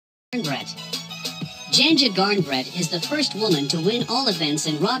Garnbret. Janja Garnbret is the first woman to win all events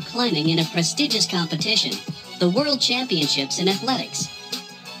in rock climbing in a prestigious competition, the World Championships in Athletics.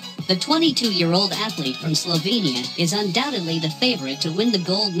 The 22-year-old athlete from Slovenia is undoubtedly the favorite to win the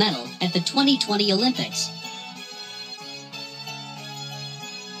gold medal at the 2020 Olympics.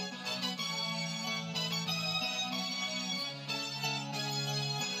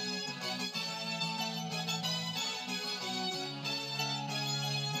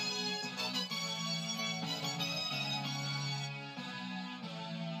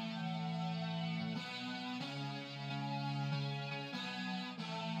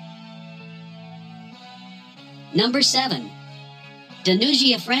 Number 7.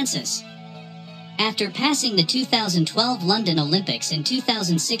 Danusia Francis. After passing the 2012 London Olympics and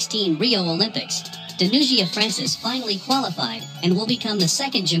 2016 Rio Olympics, Danusia Francis finally qualified and will become the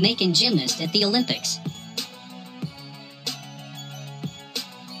second Jamaican gymnast at the Olympics.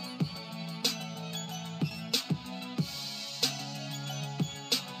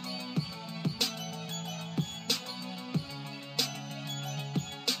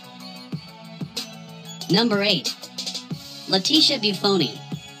 Number 8. Leticia Buffoni.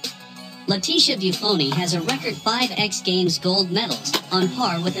 Leticia Buffoni has a record 5 X Games gold medals, on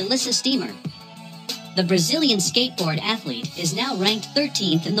par with Elissa Steamer. The Brazilian skateboard athlete is now ranked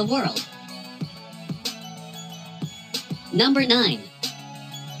 13th in the world. Number 9.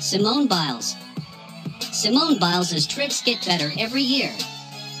 Simone Biles. Simone Biles' tricks get better every year.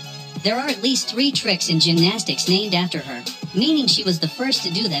 There are at least 3 tricks in gymnastics named after her, meaning she was the first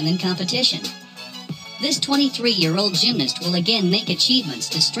to do them in competition. This 23-year-old gymnast will again make achievements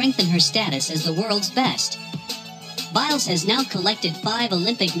to strengthen her status as the world's best. Biles has now collected 5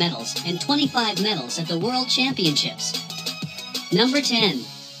 Olympic medals and 25 medals at the World Championships. Number 10.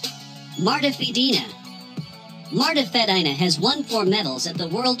 Marta Fedina. Marta Fedina has won 4 medals at the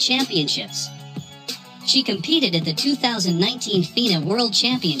World Championships. She competed at the 2019 FINA World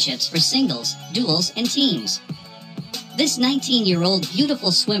Championships for singles, duels, and teams. This 19-year-old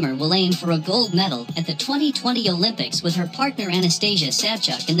beautiful swimmer will aim for a gold medal at the 2020 Olympics with her partner Anastasia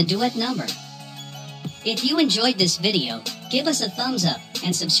Savchuk in the duet number. If you enjoyed this video, give us a thumbs up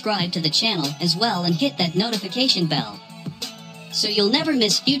and subscribe to the channel as well and hit that notification bell, so you'll never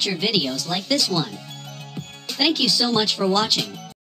miss future videos like this one. Thank you so much for watching.